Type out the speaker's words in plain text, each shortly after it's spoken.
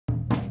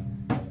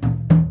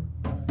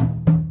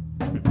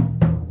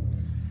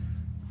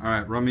All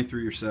right, run me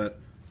through your set.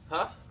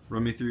 Huh?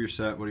 Run me through your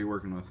set. What are you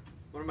working with?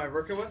 What am I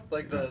working with?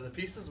 Like the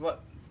pieces?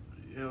 What?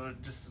 You know,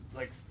 just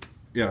like.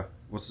 Yeah.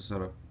 What's the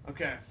setup?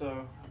 Okay,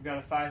 so I've got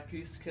a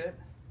 5-piece kit,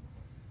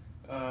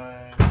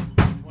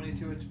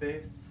 22-inch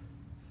bass,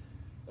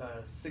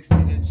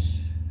 16-inch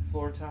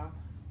floor tom,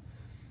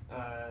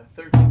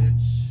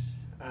 13-inch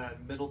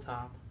middle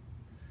tom,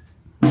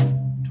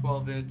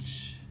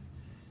 12-inch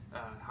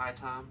high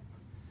tom.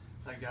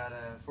 I got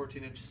a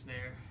 14-inch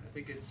snare. I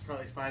think it's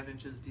probably 5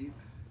 inches deep.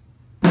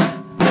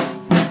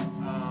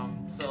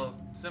 So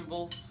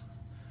cymbals,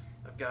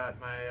 I've got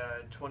my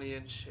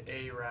 20-inch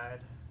A ride,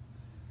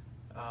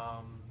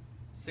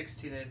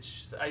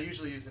 16-inch. I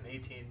usually use an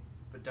 18,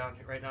 but down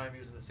here right now I'm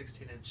using a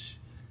 16-inch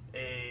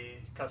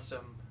A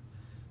custom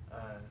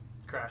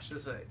crash.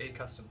 This is an A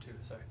custom too,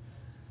 sorry,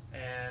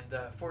 and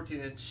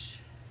 14-inch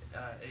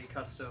A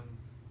custom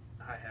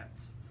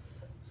hi-hats.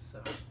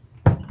 So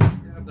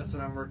yeah, that's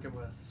what I'm working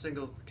with.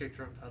 Single kick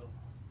drum pedal.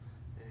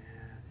 Yeah.